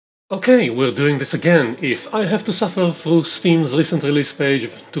Okay, we're doing this again. If I have to suffer through Steam's recent release page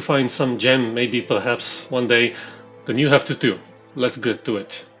to find some gem, maybe perhaps one day, then you have to too. Let's get to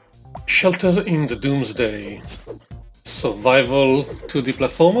it. Shelter in the Doomsday. Survival 2D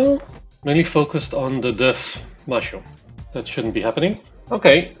platformer, mainly focused on the death mushroom. That shouldn't be happening.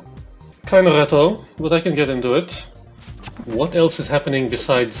 Okay, kinda retro, but I can get into it. What else is happening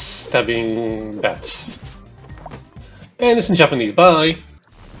besides stabbing bats? And it's in Japanese, bye!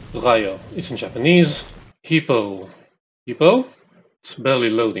 Ryo, it's in Japanese. Hippo. Hippo? It's barely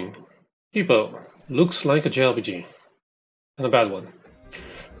loading. Hippo. Looks like a JRPG. And a bad one.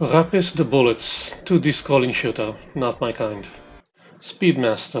 Rapis the Bullets. 2D scrolling shooter. Not my kind.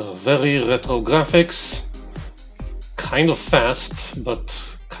 Speedmaster. Very retro graphics. Kind of fast, but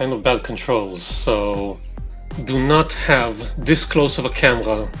kind of bad controls. So do not have this close of a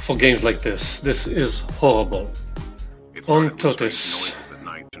camera for games like this. This is horrible. On Totis.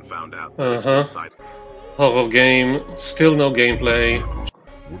 Horror game, still no gameplay.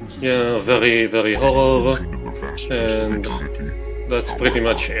 Yeah, very horror. And that's pretty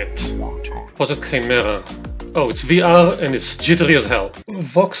much it. Project Chimera. Oh, it's VR and it's jittery as hell.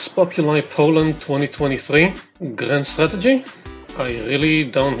 Vox Populi Poland 2023. Grand Strategy? I really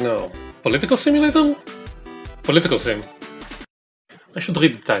don't know. Political simulator? Political sim. I should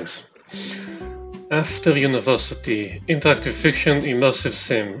read the tags. After University, interactive fiction, immersive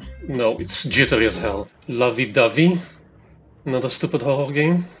sim. No, it's jittery as hell. Lovey-dovey, another stupid horror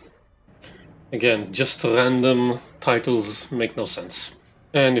game. Again, just random titles make no sense.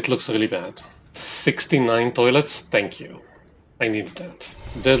 And it looks really bad. 69 toilets, thank you. I need that.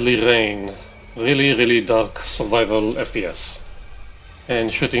 Deadly Rain, really dark survival FPS.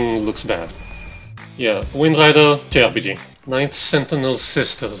 And shooting looks bad. Yeah, Wind Rider, JRPG. Ninth Sentinel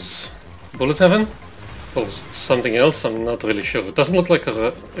Sisters. Bullet Heaven? Or something else, I'm not really sure. It doesn't look like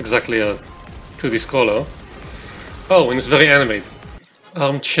exactly a 2D scroller. Oh, and it's very animated.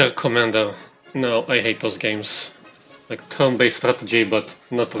 Armchair Commander. No, I hate those games. Like turn-based strategy, but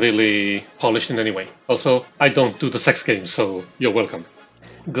not really polished in any way. Also, I don't do the sex games, so you're welcome.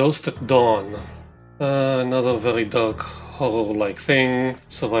 Ghost at Dawn. Another very dark horror-like thing.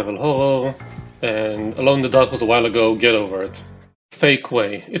 Survival horror. And Alone in the Dark was a while ago, get over it. Fake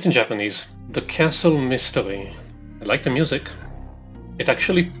Way, it's in Japanese. The Castle Mystery. I like the music. It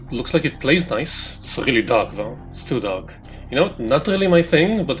actually looks like it plays nice. It's really dark though, it's too dark. You know, not really my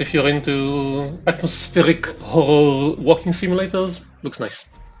thing, but if you're into atmospheric horror walking simulators, looks nice.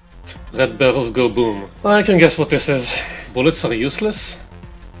 Red Barrels Go Boom. I can guess what this is. Bullets are useless?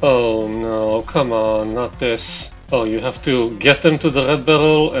 Oh no, come on, not this. Oh, you have to get them to the red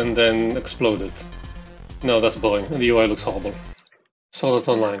barrel and then explode it. No, that's boring. The UI looks horrible. Sword Art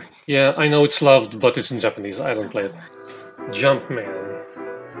Online. Yeah, I know it's loved, but it's in Japanese. I don't play it. Jumpman.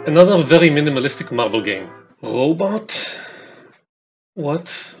 Another very minimalistic marble game. Robot?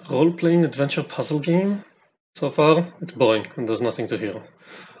 What? Role-playing adventure puzzle game? So far, it's boring and there's nothing to hear.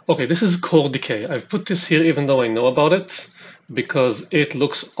 Okay, this is Core Decay. I've put this here even though I know about it, because it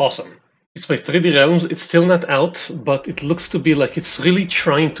looks awesome. It's by 3D Realms, it's still not out, but it looks to be like it's really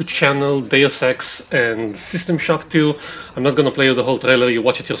trying to channel Deus Ex and System Shock 2. I'm not gonna play you the whole trailer, you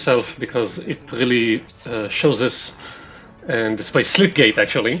watch it yourself, because it really shows this. And it's by Slipgate,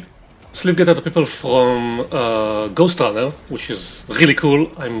 actually. Slipgate are the people from Ghost Runner, which is really cool.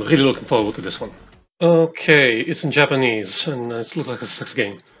 I'm really looking forward to this one. Okay, it's in Japanese, and it looks like a sex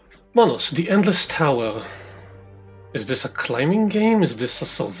game. Monos, The Endless Tower. Is this a climbing game? Is this a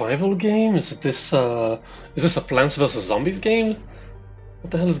survival game? Is this a Plants vs. Zombies game?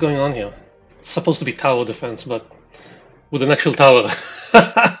 What the hell is going on here? It's supposed to be tower defense, but with an actual tower.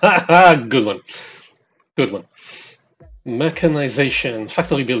 Good one. Good one. Mechanization,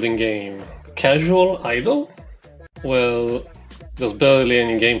 factory building game. Casual idle? Well, there's barely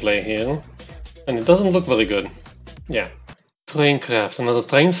any gameplay here. And it doesn't look very good. Yeah. Traincraft, another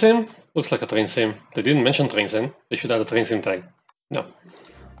train sim? Looks like a train sim. They didn't mention train sim. They should add a train sim tag. No.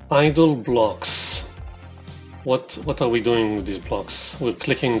 Idle blocks. What are we doing with these blocks? We're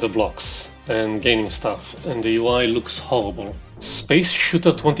clicking the blocks and gaining stuff, and the UI looks horrible. Space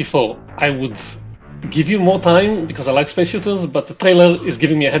Shooter 24. I would give you more time because I like space shooters, but the trailer is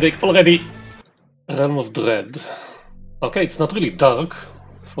giving me a headache already. Realm of Dread. Okay, it's not really dark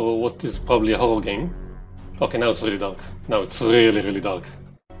for what is probably a horror game. Okay, now it's really dark. Now it's really dark.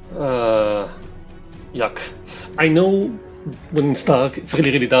 Yuck. I know when it's dark, it's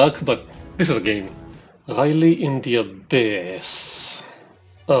really dark, but this is a game. Riley in the Abyss.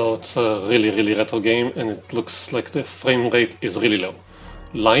 Oh, it's a really retro game, and it looks like the frame rate is really low.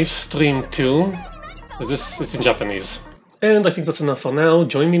 Livestream 2. It's in Japanese. And I think that's enough for now.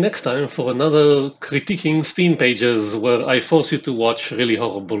 Join me next time for another critiquing Steam pages where I force you to watch really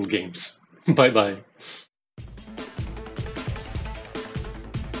horrible games. Bye bye.